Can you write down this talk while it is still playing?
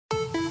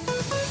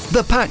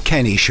The Pat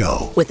Kenny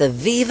Show with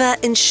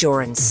Aviva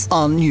Insurance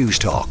on News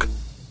Talk.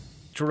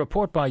 A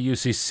report by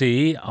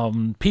UCC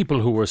on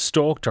people who were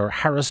stalked or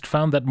harassed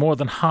found that more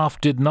than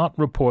half did not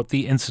report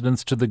the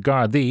incidents to the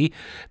Gardai,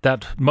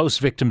 that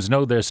most victims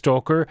know their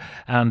stalker,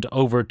 and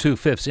over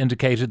 2/5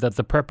 indicated that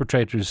the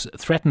perpetrators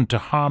threatened to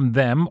harm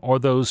them or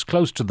those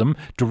close to them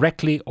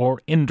directly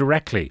or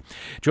indirectly.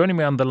 Joining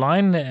me on the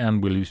line,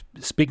 and we'll be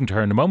speaking to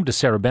her in a moment, is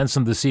Sara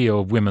Benson, the CEO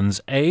of Women's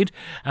Aid,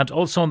 and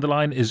also on the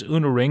line is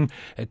Una Ring,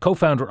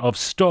 co-founder of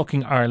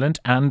Stalking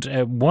Ireland, and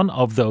one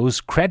of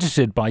those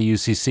credited by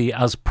UCC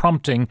as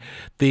prompting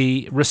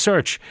the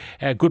research.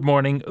 Good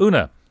morning,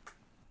 Una.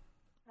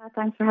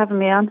 Thanks for having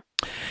me on.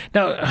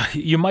 Now,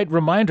 you might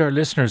remind our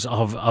listeners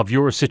of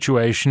your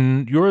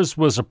situation. Yours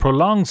was a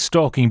prolonged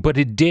stalking, but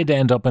it did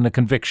end up in a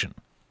conviction.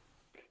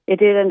 It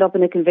did end up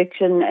in a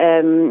conviction.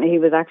 He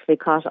was actually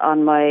caught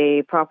on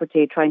my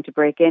property trying to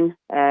break in.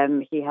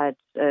 He had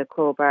a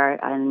crowbar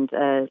and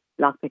a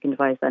lockpicking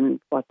device and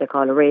what they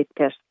call a rape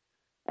kit.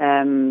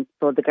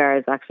 So the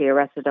guards actually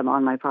arrested him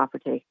on my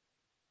property.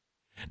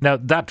 Now,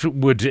 that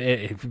would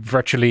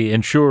virtually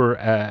ensure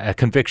a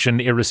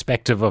conviction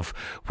irrespective of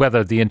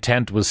whether the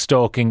intent was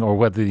stalking or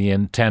whether the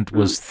intent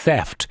was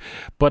theft.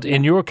 But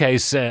in your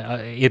case,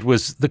 it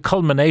was the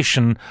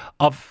culmination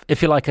of,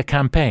 if you like, a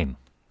campaign.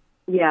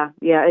 Yeah.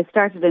 It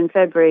started in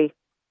February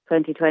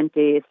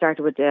 2020. It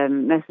started with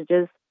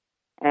messages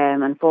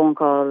and phone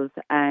calls,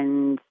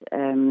 and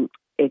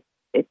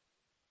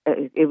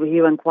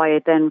he went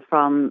quiet then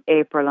from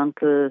April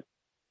until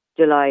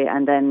July,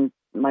 and then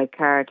my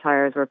car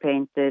tyres were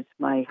painted,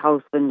 my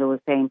house window was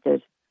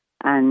painted,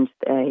 and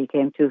he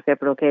came 2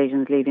 separate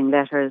occasions leaving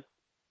letters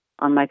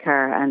on my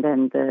car, and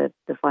then the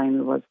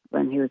final was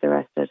when he was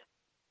arrested.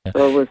 Yeah.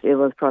 So it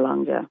was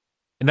prolonged, yeah.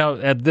 Now,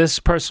 this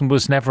person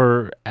was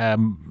never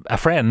a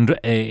friend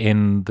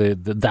in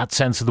that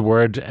sense of the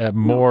word,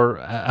 more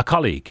a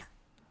colleague.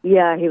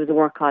 Yeah, he was a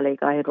work colleague.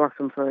 I had worked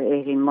with him for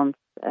 18 months.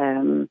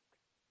 And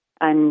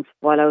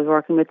while I was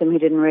working with him, he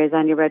didn't raise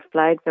any red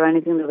flags or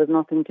anything. There was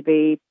nothing to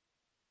be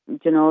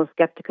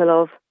skeptical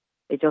of.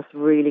 It just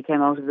really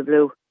came out of the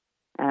blue.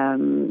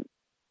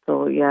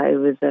 So yeah, it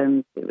was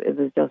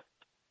just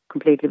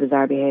completely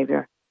bizarre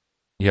behaviour.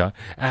 Yeah.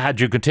 Had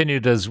you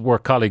continued as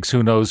work colleagues,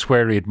 who knows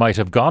where it might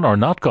have gone or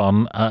not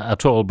gone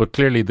at all, but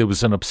clearly there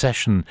was an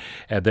obsession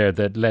there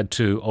that led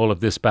to all of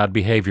this bad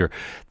behaviour.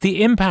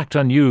 The impact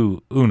on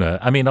you, Una,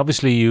 I mean,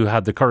 obviously you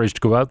had the courage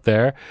to go out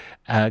there,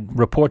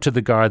 report to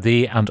the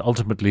Gardaí and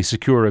ultimately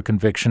secure a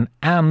conviction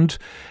and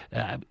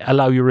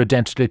allow your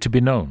identity to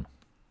be known.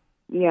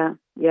 Yeah.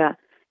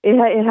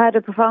 It had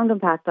a profound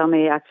impact on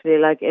me, actually.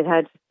 Like, it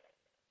had,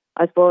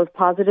 I suppose,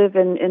 positive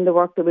in the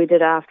work that we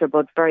did after,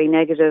 but very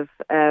negative,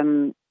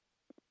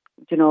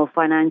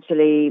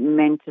 financially,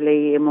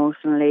 mentally,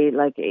 emotionally.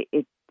 Like,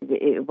 it's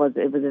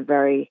a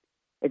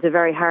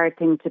very hard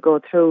thing to go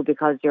through,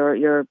 because you're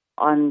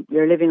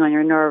living on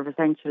your nerve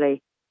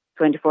essentially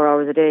 24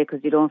 hours a day,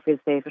 because you don't feel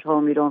safe at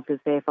home, you don't feel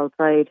safe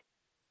outside,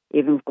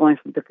 even going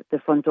from the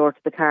front door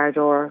to the car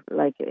door,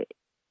 like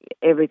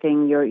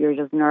everything, you're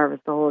just nervous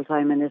the whole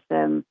time, and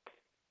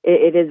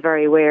it is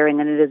very wearing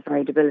and it is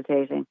very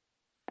debilitating.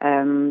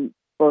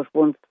 But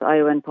once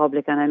I went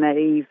public and I met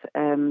Eve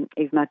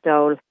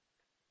McDowell,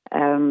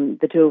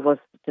 the two of us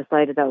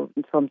decided that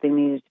something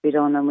needed to be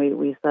done, and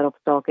we set up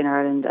Stalking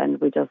Ireland,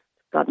 and we just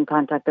got in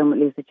contact then with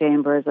Lisa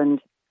Chambers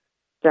and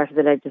started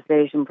the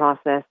legislation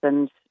process,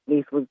 and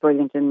Lisa was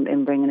brilliant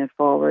in bringing it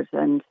forward,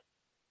 and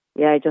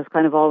yeah, it just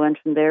kind of all went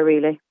from there,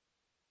 really.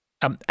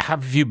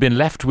 Have you been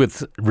left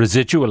with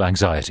residual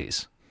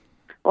anxieties?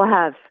 I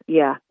have.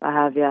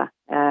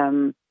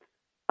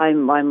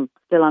 I'm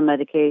still on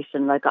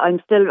medication. Like, I'm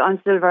still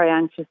very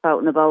anxious out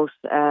and about.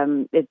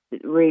 It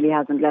really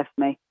hasn't left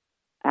me,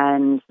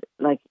 and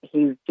like,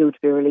 he's due to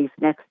be released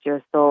next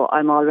year, so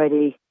I'm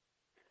already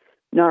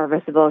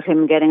nervous about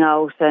him getting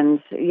out.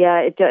 And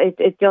yeah,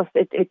 it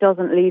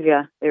doesn't leave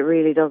you. It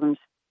really doesn't.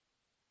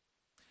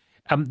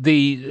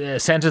 The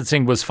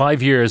sentencing was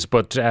 5 years,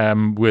 but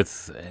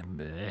with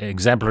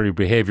exemplary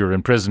behaviour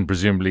in prison,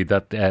 presumably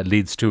that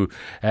leads to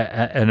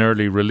an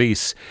early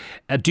release.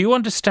 Do you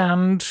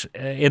understand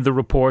in the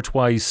report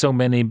why so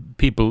many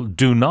people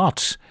do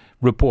not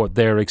report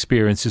their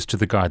experiences to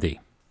the Gardaí?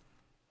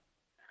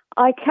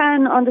 I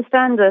can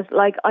understand it.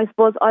 Like, I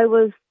suppose I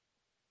was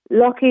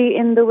lucky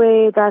in the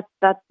way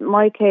that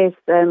my case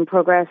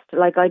progressed.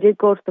 Like, I did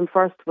go to them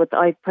first, but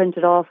I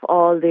printed off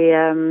all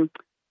the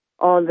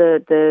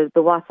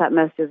WhatsApp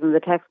messages and the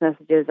text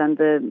messages and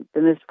the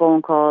missed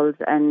phone calls,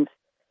 and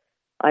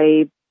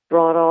I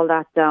brought all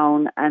that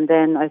down. And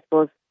then I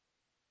suppose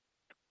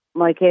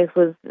my case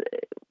was,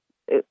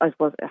 I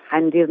suppose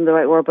handy isn't the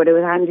right word, but it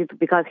was handy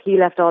because he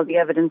left all the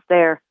evidence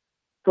there.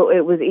 So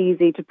it was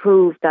easy to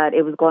prove that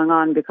it was going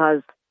on,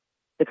 because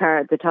the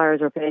tyres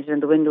were painted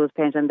and the window was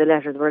painted and the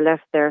letters were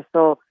left there.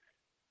 So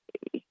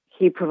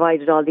he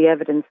provided all the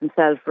evidence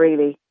himself,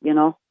 really,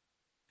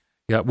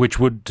 Yeah, which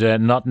would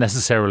not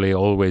necessarily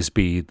always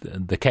be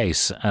the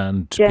case.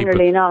 And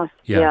generally not.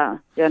 Yeah,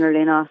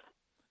 generally not.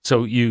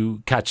 So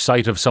you catch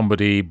sight of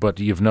somebody, but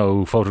you've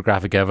no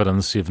photographic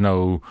evidence, you've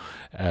no...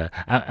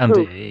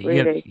 Proof,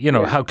 really.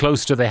 How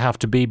close do they have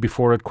to be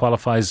before it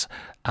qualifies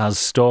as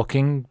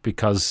stalking?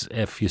 Because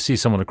if you see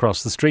someone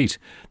across the street,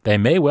 they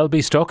may well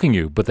be stalking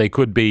you, but they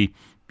could be,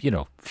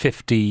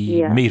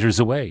 50 metres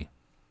away.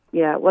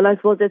 Yeah, well, I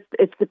suppose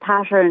it's the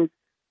pattern.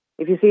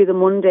 If you see them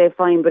one day,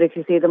 fine, but if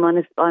you see them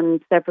on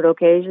separate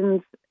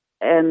occasions,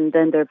 then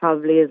there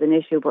probably is an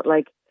issue. But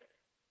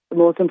the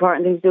most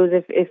important thing to do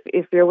is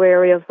if you're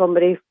wary of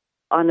somebody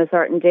on a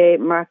certain day,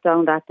 mark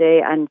down that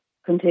day and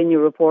continue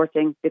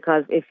reporting,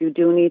 because if you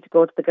do need to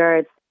go to the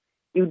guards,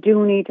 you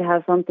do need to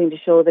have something to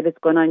show that it's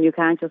going on. You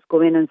can't just go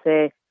in and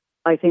say,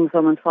 I think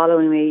someone's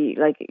following me.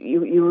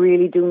 You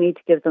really do need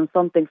to give them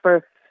something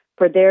for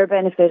their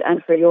benefit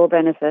and for your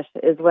benefit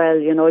as well.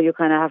 You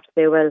kind of have to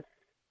say, well,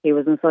 he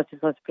was in such and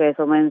such place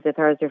on Wednesday,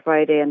 Thursday,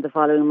 Friday, and the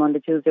following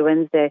Monday, Tuesday,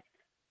 Wednesday.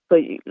 So,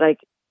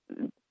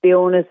 the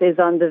onus is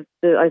on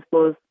I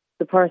suppose,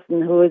 the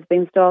person who has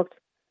been stalked,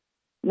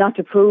 not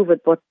to prove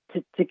it, but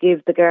to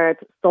give the guard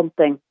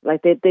something.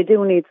 They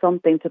do need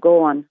something to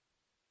go on.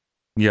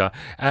 Yeah,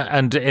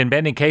 and in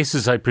many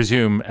cases, I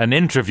presume, an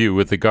interview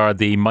with the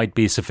Gardaí might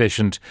be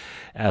sufficient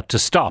to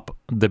stop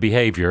the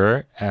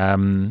behaviour,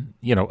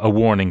 a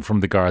warning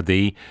from the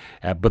Gardaí.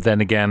 But then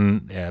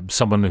again,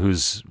 someone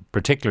who's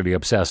particularly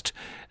obsessed,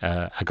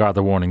 a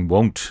Garda warning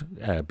won't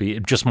be.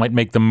 It just might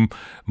make them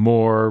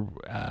more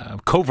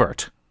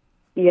covert.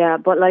 Yeah,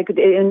 but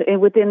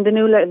within the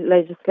new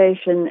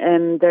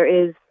legislation, there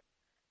is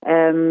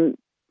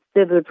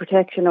civil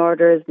protection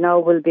orders.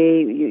 Now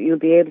you'll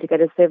be able to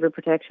get a civil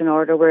protection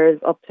order, whereas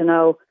up to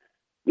now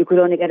you could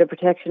only get a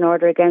protection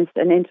order against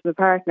an intimate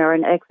partner or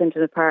an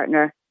ex-intimate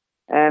partner,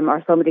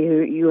 or somebody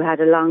who you had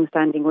a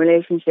long-standing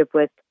relationship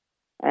with,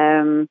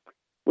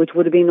 which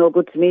would have been no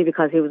good to me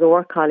because he was a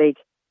work colleague.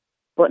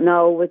 But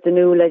now with the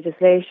new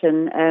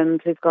legislation,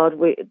 please God,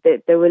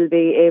 they will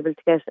be able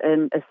to get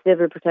a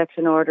civil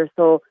protection order.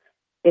 So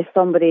if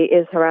somebody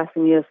is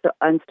harassing you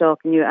and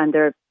stalking you, and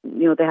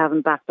they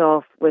haven't backed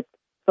off with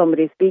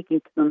somebody speaking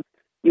to them,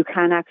 you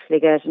can actually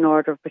get an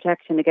order of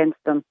protection against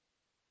them.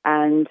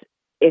 And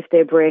if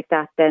they break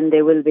that, then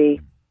there will be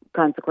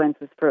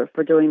consequences for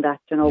doing that,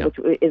 which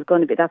is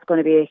going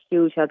to be a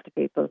huge help to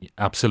people.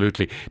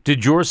 Absolutely.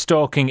 Did your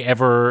stalking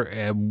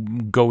ever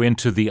go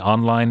into the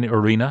online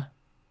arena?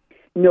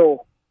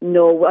 No.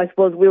 I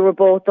suppose we were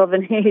both of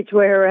an age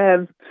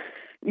where,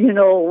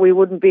 we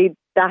wouldn't be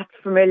that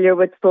familiar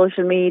with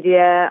social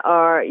media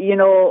or,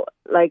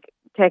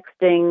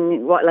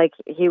 texting.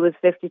 He was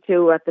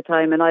 52 at the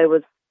time and I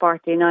was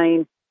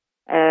 49.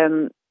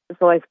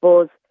 So I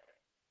suppose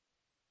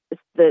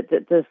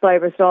the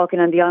cyber stalking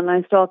and the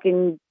online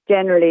stalking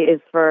generally is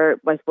for,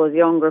 I suppose,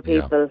 younger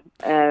people.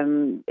 Yeah.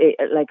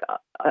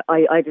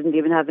 I didn't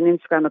even have an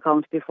Instagram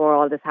account before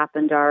all this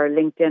happened, or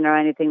LinkedIn or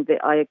anything.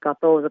 I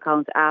got those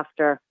accounts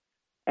after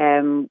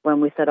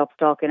when we set up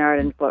Stalking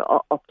Ireland. But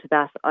up to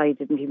that, I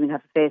didn't even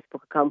have a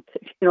Facebook account.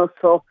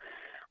 So.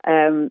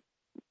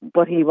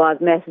 But he was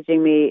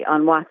messaging me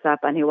on WhatsApp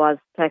and he was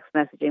text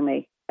messaging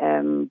me,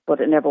 but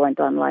it never went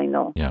online,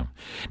 no. Yeah.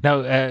 Now,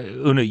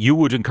 Una, you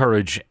would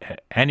encourage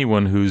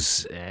anyone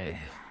who's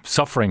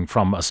suffering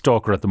from a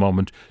stalker at the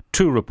moment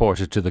to report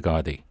it to the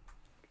Gardaí?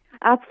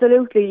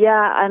 Absolutely,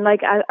 yeah. And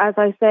as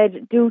I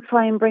said, do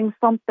try and bring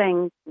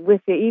something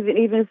with you, even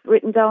if it's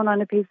written down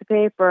on a piece of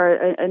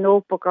paper, a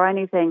notebook or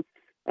anything,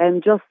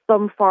 just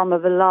some form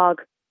of a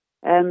log,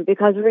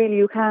 because really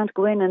you can't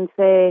go in and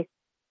say,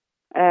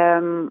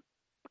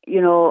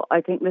 I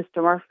think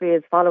Mr. Murphy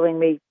is following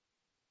me.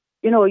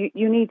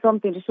 You need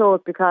something to show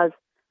it, because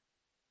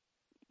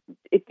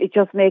it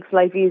just makes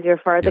life easier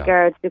for the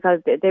guards, because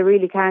they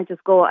really can't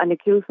just go and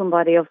accuse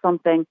somebody of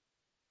something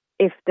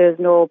if there's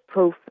no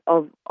proof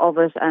of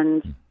it.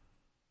 And,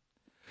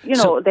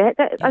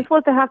 I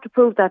suppose they have to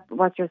prove that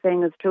what you're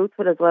saying is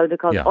truthful as well,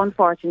 because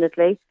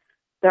unfortunately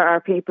there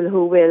are people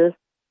who will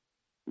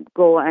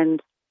go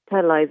and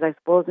tell lies, I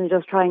suppose, and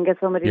just try and get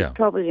somebody into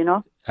trouble,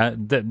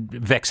 The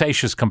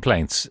vexatious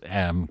complaints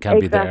can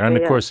be there. And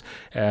of course,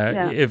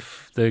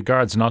 if the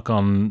guards knock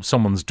on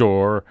someone's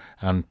door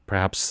and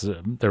perhaps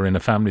they're in a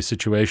family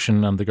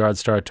situation and the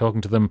guards start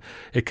talking to them,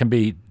 it can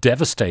be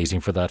devastating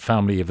for that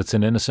family if it's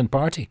an innocent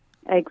party.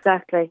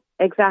 Exactly.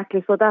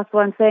 So that's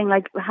what I'm saying,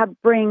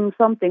 bring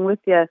something with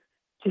you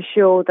to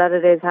show that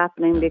it is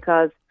happening,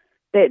 because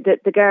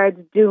the guards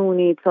do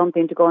need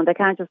something to go on. They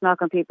can't just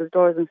knock on people's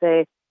doors and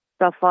say,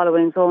 stop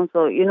following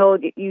so-and-so.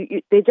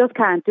 They just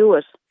can't do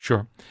it.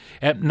 Sure.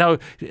 Now,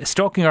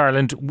 Stalking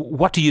Ireland,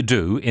 what do you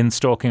do in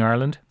Stalking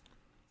Ireland?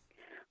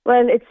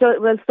 Well,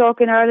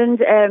 Stalking Ireland,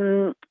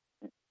 that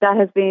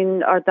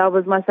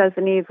was myself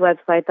and Eve's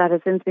website that has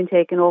since been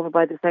taken over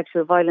by the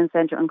Sexual Violence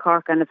Centre in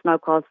Cork, and it's now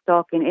called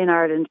Stalking in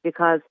Ireland,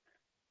 because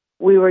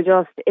we were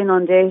just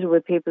inundated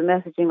with people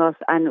messaging us,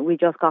 and we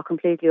just got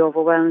completely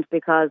overwhelmed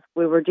because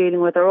we were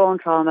dealing with our own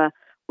trauma.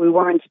 We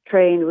weren't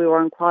trained, we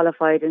weren't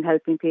qualified in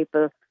helping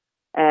people.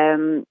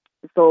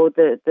 So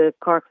the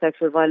Cork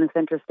Sexual Violence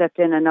Centre stepped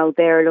in, and now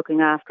they're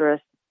looking after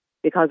it,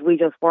 because we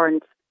just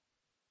weren't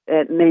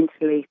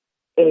mentally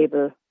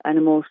able and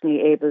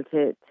emotionally able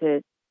to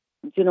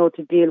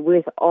deal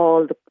with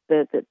all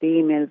the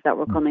emails that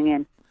were coming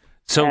in.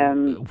 So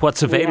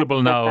what's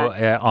available now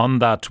on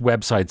that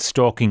website,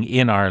 Stalking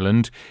in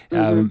Ireland,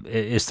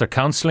 is there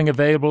counselling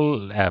available,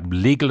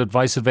 legal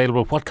advice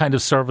available? What kind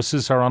of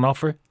services are on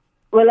offer?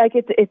 Well, I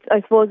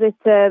suppose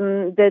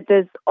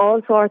there's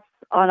all sorts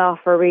on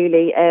offer,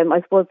 really.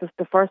 I suppose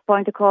the first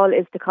point of call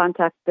is to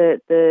contact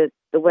the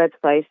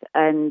website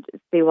and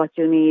see what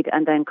you need,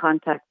 and then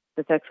contact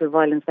the Sexual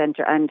Violence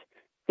Centre and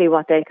see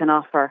what they can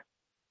offer.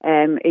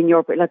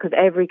 Because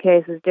every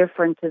case is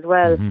different as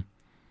well. Mm-hmm.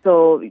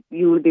 So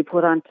you will be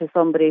put onto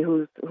somebody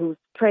who's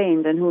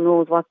trained and who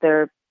knows what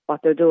they're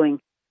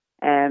doing,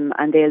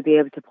 and they'll be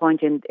able to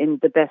point in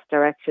the best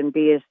direction,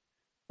 be it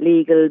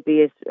legal,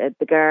 be it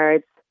the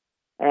guards,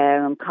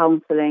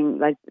 counselling.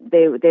 Like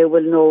they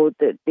will know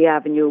the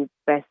avenue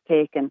best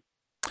taken.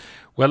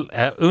 Well,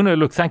 Una,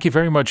 look, thank you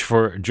very much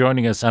for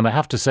joining us. And I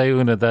have to say,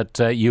 Una, that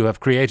you have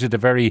created a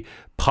very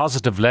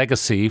positive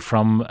legacy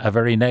from a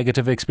very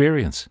negative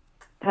experience.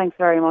 Thanks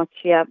very much.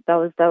 Yeah, that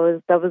was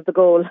the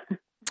goal.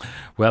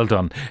 Well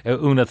done.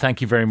 Una, thank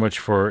you very much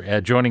for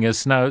joining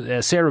us. Now,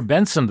 Sara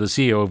Benson, the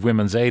CEO of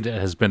Women's Aid,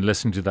 has been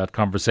listening to that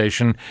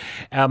conversation.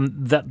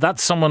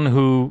 That's someone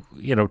who,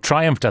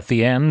 triumphed at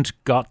the end,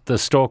 got the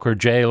stalker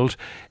jailed.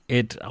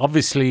 It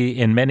obviously,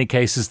 in many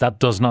cases, that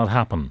does not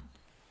happen.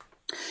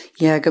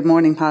 Yeah, good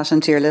morning, Pat,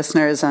 and to your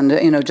listeners. And,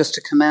 just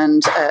to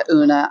commend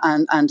Una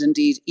and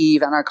indeed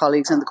Eve and our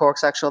colleagues in the Cork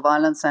Sexual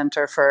Violence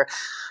Centre for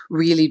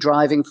really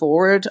driving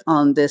forward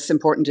on this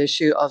important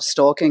issue of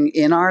stalking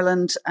in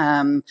Ireland.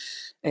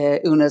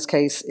 Una's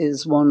case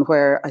is one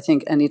where I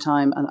think any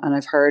time, and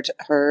I've heard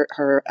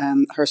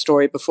her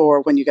story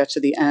before, when you get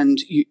to the end,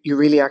 you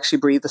really actually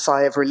breathe a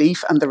sigh of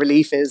relief. And the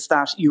relief is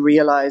that you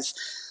realise,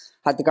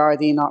 had the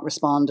Gardaí not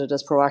responded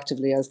as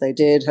proactively as they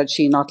did, had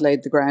she not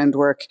laid the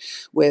groundwork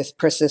with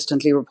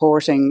persistently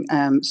reporting,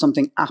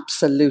 something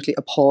absolutely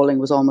appalling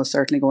was almost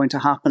certainly going to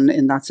happen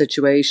in that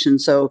situation.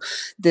 So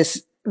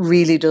this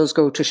really does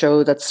go to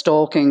show that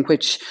stalking,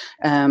 which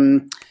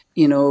is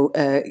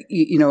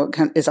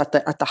at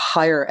the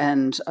higher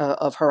end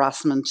of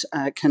harassment,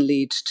 can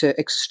lead to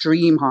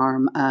extreme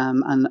harm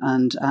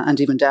and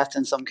even death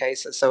in some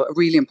cases. So a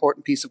really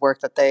important piece of work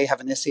that they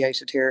have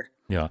initiated here.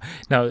 Yeah.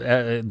 Now,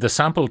 the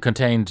sample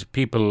contained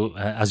people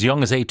as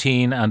young as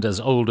 18 and as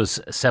old as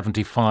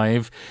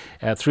 75.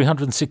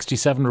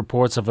 367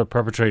 reports of a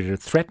perpetrator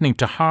threatening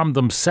to harm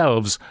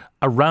themselves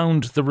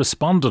around the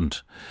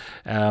respondent.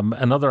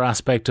 Another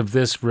aspect of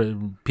this,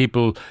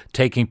 people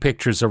taking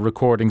pictures or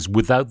recordings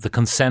without the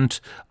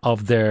consent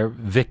of their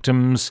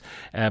victims,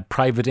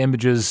 private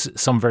images,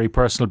 some very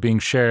personal, being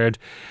shared.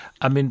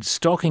 I mean,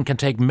 stalking can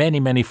take many,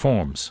 many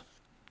forms.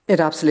 It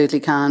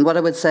absolutely can. What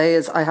I would say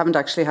is I haven't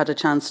actually had a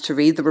chance to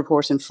read the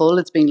report in full.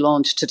 It's being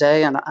launched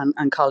today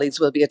and colleagues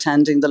will be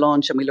attending the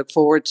launch, and we look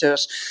forward to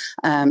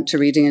it, to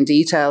reading in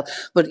detail.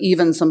 But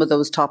even some of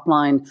those top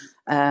line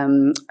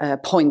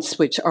points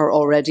which are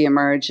already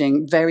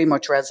emerging very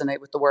much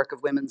resonate with the work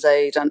of Women's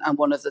Aid. And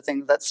one of the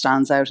things that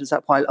stands out is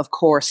that while, of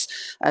course,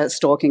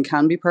 stalking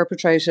can be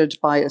perpetrated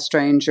by a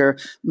stranger,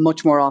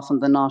 much more often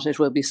than not, it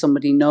will be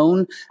somebody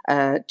known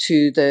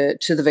to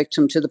the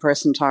victim, to the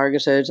person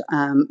targeted.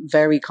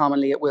 Very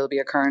commonly, it will be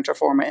a current or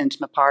former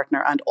intimate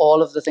partner. And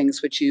all of the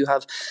things which you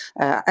have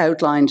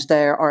outlined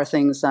there are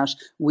things that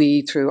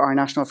we, through our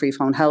National Free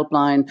Phone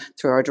Helpline,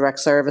 through our direct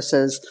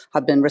services,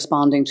 have been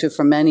responding to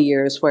for many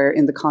years, where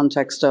in the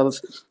context of,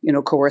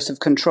 coercive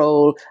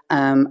control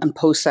and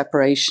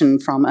post-separation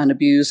from an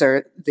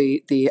abuser,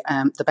 the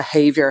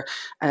behaviour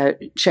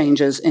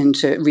changes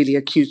into really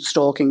acute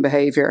stalking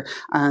behaviour.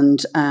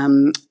 And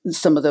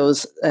some of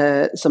those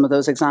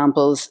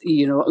examples,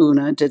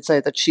 Una did say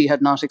that she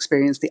had not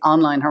experienced the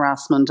online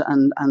harassment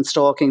and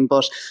stalking,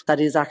 but that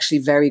is actually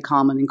very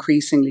common,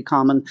 increasingly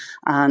common,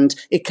 and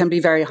it can be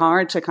very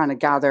hard to kind of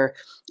gather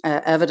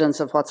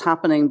evidence of what's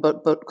happening,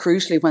 but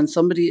crucially, when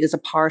somebody is a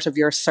part of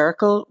your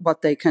circle,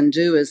 what they can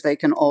do is they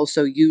can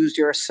also use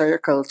your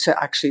circle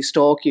to actually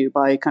stalk you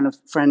by kind of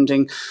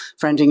friending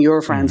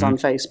your friends on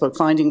Facebook,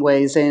 finding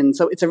ways in.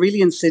 So it's a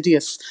really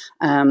insidious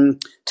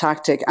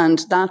tactic,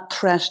 and that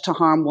threat to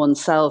harm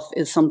oneself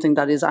is something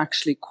that is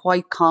actually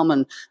quite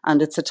common,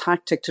 and it's a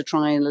tactic to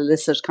try and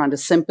elicit kind of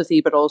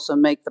sympathy, but also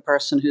make the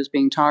person who's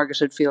being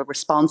targeted feel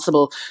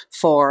responsible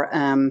for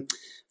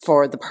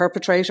the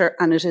perpetrator.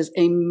 And it is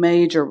a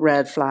major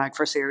red flag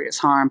for serious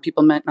harm.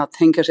 People might not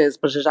think it is,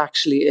 but it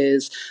actually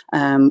is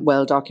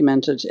well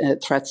documented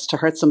threats to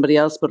hurt somebody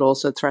else, but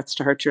also threats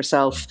to hurt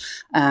yourself.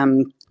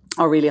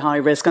 Are really high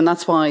risk. And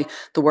that's why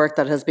the work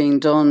that has been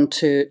done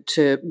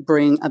to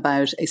bring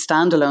about a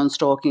standalone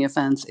stalking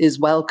offence is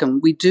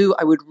welcome. We do,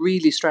 I would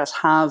really stress,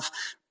 have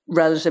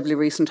relatively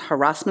recent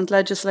harassment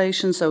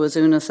legislation. So as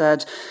Una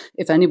said,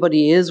 if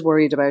anybody is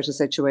worried about a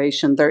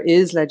situation, there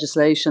is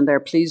legislation there.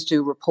 Please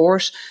do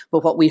report.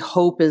 But what we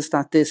hope is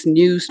that this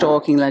new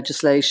stalking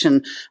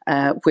legislation,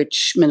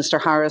 which Minister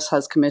Harris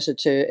has committed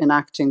to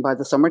enacting by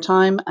the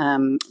summertime,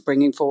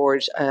 bringing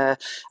forward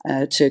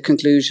to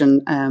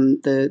conclusion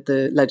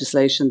the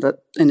legislation that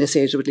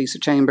initiated with Lisa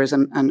Chambers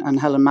and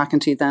Helen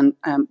McEntee then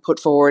put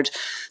forward,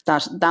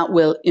 that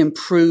will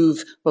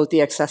improve both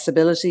the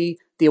accessibility,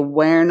 the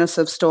awareness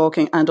of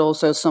stalking, and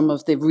also some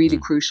of the really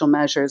crucial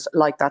measures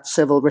like that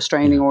civil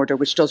restraining order,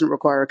 which doesn't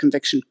require a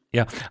conviction.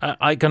 Yeah,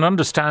 I can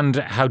understand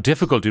how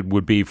difficult it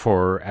would be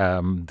for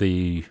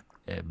the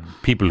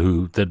people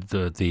who,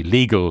 the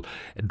legal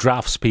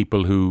drafts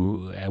people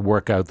who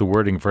work out the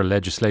wording for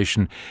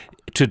legislation,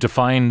 to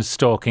define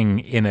stalking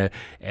in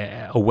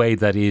a way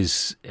that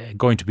is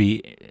going to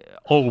be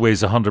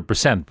always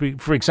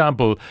 100%. For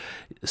example,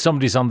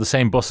 somebody's on the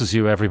same bus as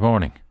you every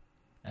morning,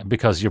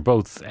 because you're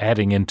both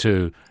heading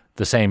into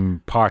the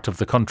same part of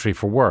the country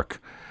for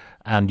work,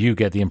 and you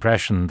get the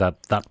impression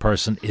that that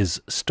person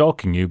is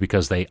stalking you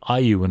because they eye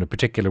you in a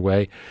particular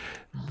way.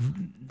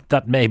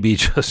 That may be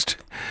just,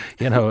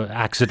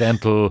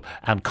 accidental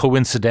and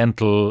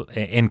coincidental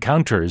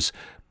encounters,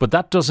 but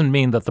that doesn't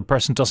mean that the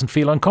person doesn't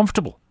feel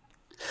uncomfortable.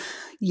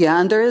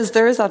 Yeah, and there is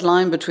that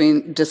line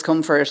between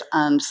discomfort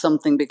and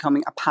something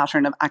becoming a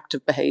pattern of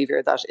active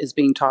behaviour that is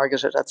being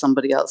targeted at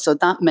somebody else. So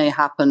that may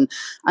happen,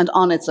 and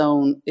on its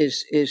own, it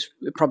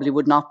probably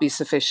would not be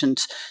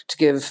sufficient to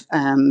give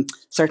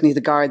certainly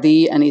the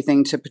Gardaí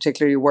anything to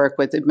particularly work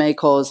with. It may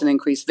cause an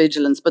increased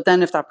vigilance, but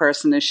then if that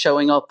person is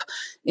showing up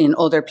in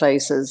other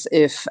places,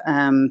 if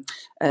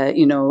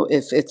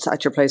it's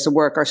at your place of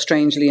work, or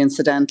strangely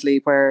incidentally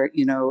where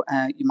you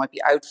might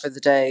be out for the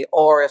day,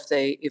 or if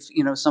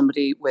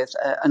somebody with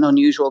an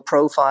unusual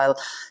profile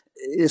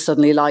is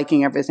suddenly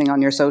liking everything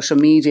on your social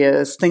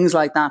media, things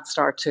like that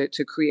start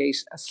to create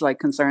a slight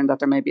concern that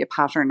there may be a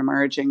pattern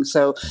emerging.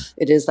 So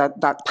it is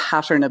that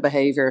pattern of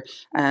behaviour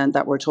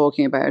that we're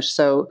talking about.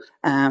 So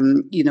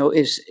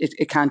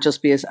it can't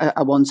just be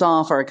a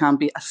once-off, or it can't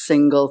be a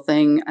single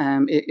thing.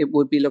 It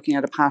would be looking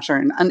at a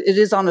pattern, and it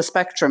is on a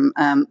spectrum,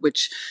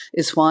 which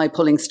is why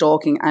pulling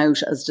stalking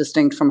out as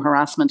distinct from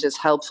harassment is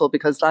helpful,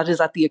 because that is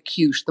at the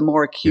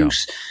more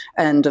acute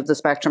end of the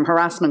spectrum.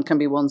 Harassment can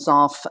be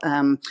once-off.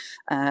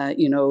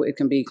 It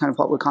can be kind of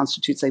what would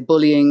constitute, say,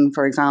 bullying,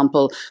 for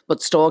example.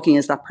 But stalking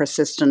is that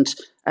persistent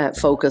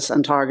focus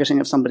and targeting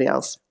of somebody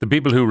else. The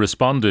people who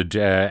responded,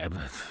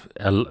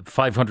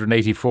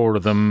 584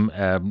 of them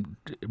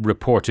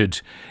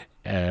reported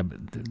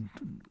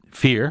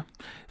fear.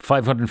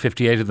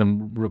 558 of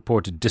them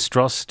reported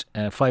distrust.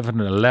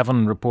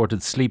 511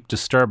 reported sleep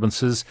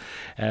disturbances.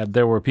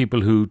 There were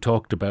people who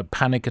talked about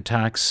panic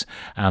attacks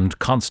and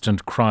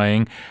constant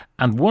crying.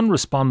 And one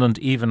respondent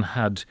even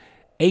had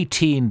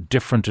 18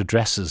 different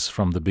addresses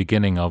from the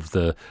beginning of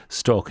the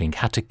stalking,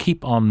 had to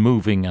keep on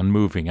moving, and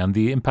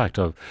the impact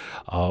of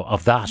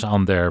that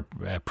on their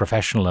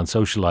professional and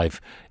social life,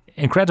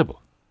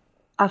 incredible.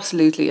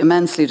 Absolutely,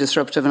 immensely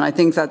disruptive. And I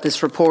think that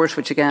this report,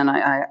 which again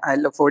I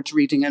look forward to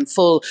reading in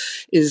full,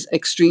 is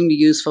extremely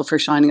useful for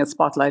shining a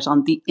spotlight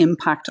on the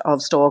impact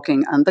of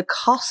stalking and the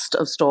cost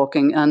of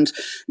stalking. And,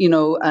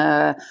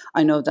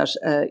 I know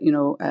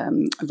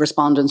that,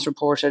 respondents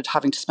reported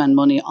having to spend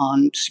money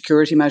on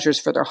security measures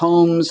for their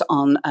homes,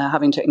 on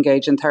having to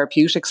engage in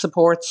therapeutic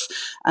supports,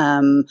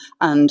 and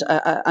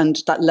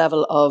that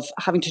level of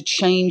having to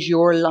change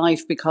your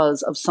life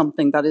because of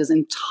something that is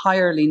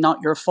entirely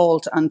not your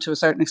fault, and to a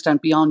certain extent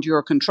beyond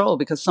your control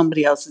because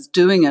somebody else is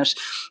doing it.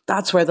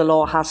 That's where the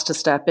law has to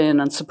step in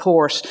and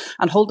support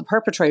and hold the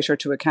perpetrator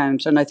to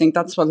account. And I think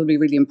that's what will be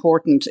really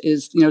important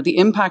is, the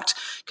impact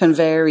can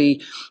vary,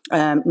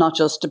 not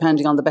just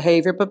depending on the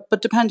behaviour,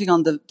 but depending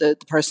on the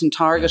person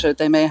targeted.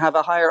 They may have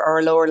a higher or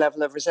a lower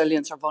level of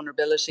resilience or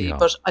vulnerability. Yeah.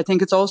 But I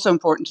think it's also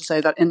important to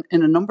say that in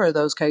a number of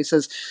those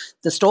cases,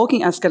 the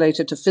stalking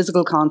escalated to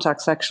physical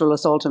contact, sexual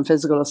assault and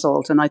physical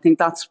assault. And I think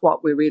that's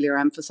what we really are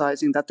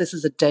emphasising, that this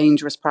is a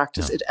dangerous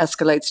practice. Yeah. It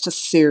escalates to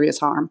serious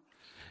harm.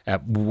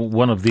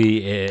 One of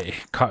the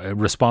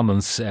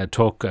respondents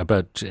talk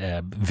about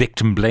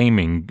victim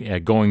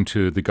blaming going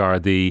to the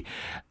Gardaí,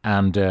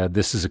 and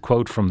this is a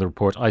quote from the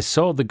report. "I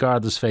saw the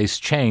Garda's face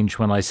change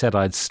when I said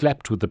I'd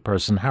slept with the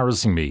person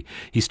harassing me.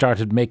 He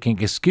started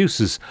making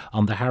excuses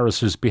on the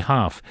harasser's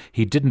behalf.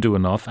 He didn't do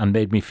enough and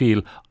made me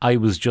feel I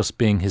was just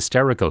being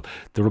hysterical."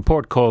 The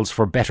report calls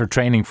for better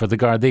training for the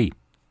Gardaí.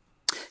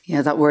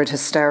 Yeah, that word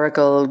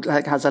hysterical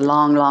has a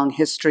long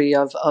history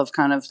of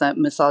kind of the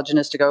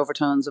misogynistic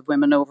overtones of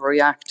women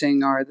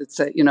overreacting, or that's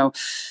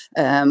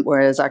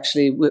whereas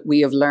actually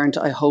we have learned,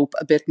 I hope,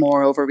 a bit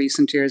more over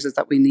recent years, is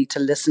that we need to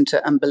listen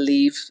to and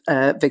believe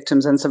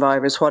victims and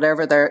survivors,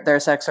 whatever their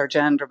sex or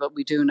gender. But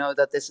we do know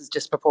that this is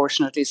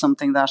disproportionately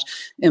something that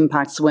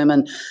impacts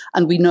women,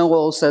 and we know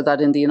also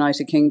that in the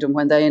United Kingdom,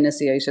 when they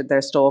initiated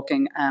their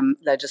stalking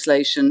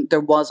legislation, there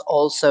was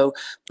also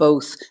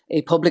both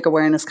a public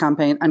awareness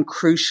campaign and,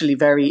 crucially, crucially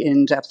very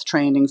in-depth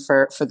training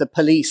for the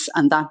police.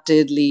 And that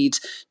did lead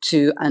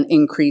to an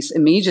increase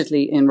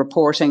immediately in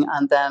reporting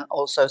and then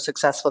also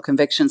successful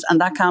convictions. And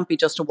that can't be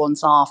just a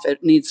once-off.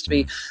 It needs to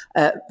be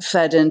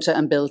fed into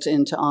and built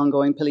into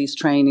ongoing police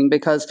training,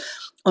 because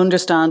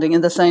understanding,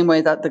 in the same way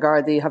that the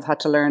Gardaí have had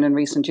to learn in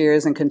recent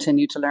years and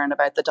continue to learn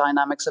about the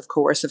dynamics of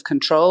coercive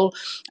control,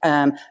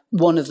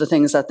 one of the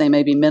things that they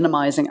may be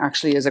minimising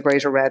actually is a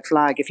greater red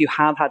flag. If you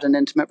have had an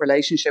intimate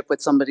relationship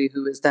with somebody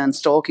who is then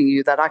stalking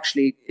you, that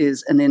actually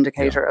is an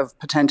indicator of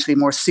potentially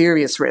more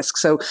serious risk.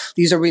 So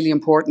these are really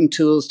important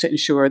tools to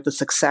ensure the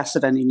success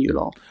of any new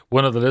law.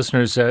 One of the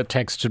listeners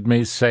texted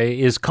me, say,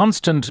 is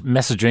constant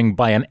messaging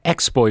by an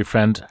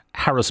ex-boyfriend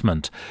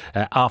harassment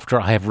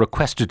after I have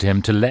requested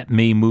him to let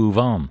me move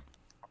on?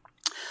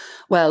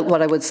 Well,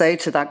 what I would say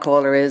to that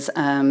caller is,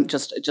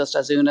 just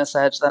as Una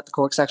said, that the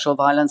Cork Sexual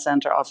Violence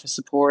Centre offers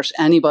support.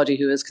 Anybody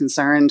who is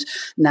concerned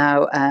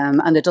now,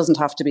 and it doesn't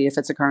have to be if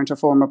it's a current or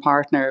former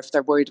partner, if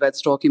they're worried about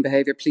stalking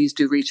behaviour, please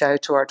do reach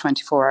out to our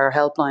 24-hour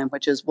helpline,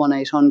 which is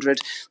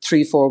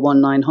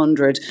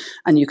 1-800-341-900,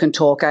 and you can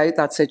talk out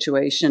that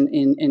situation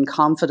in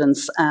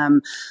confidence.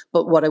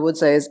 But what I would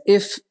say is,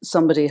 if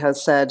somebody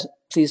has said,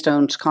 please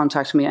don't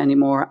contact me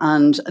anymore,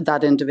 and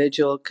that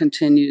individual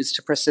continues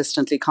to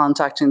persistently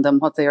contacting them,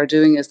 what they are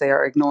doing is they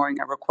are ignoring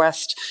a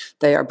request,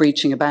 they are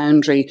breaching a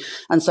boundary.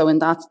 And so in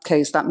that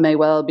case, that may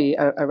well be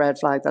a red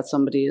flag that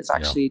somebody is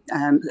actually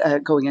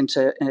going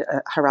into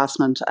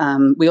harassment.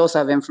 We also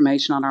have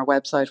information on our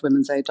website,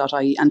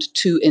 womensaid.ie, and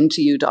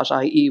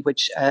tointoyou.ie,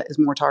 which is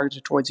more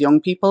targeted towards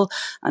young people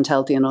and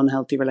healthy and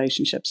unhealthy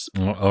relationships.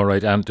 All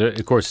right. And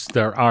of course,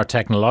 there are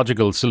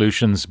technological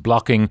solutions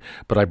blocking,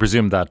 but I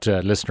presume that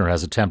listener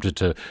has attempted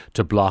to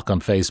block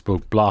on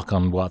Facebook, block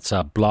on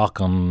WhatsApp,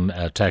 block on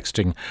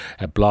texting,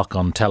 block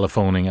on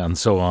telephoning and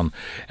so on.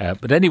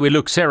 But anyway,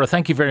 look, Sarah,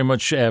 thank you very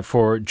much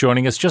for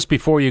joining us. Just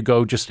before you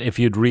go, just if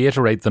you'd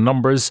reiterate the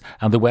numbers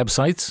and the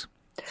websites.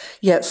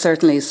 Yeah,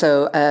 certainly.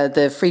 So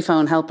the free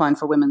phone helpline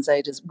for Women's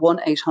Aid is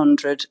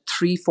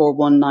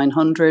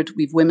 1-800-341-900.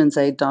 We've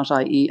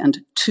womensaid.ie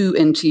and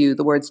tointoyou,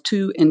 the words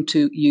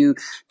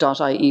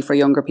tointoyou.ie for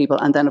younger people.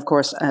 And then, of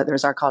course,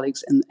 there's our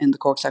colleagues in the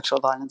Cork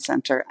Sexual Violence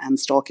Centre and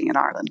Stalking in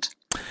Ireland.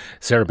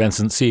 Sara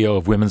Benson, CEO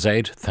of Women's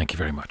Aid, thank you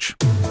very much.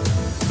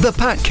 The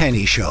Pat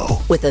Kenny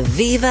Show. With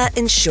Aviva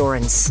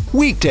Insurance.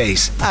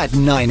 Weekdays at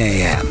 9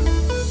 a.m.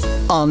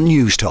 on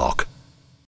News Talk.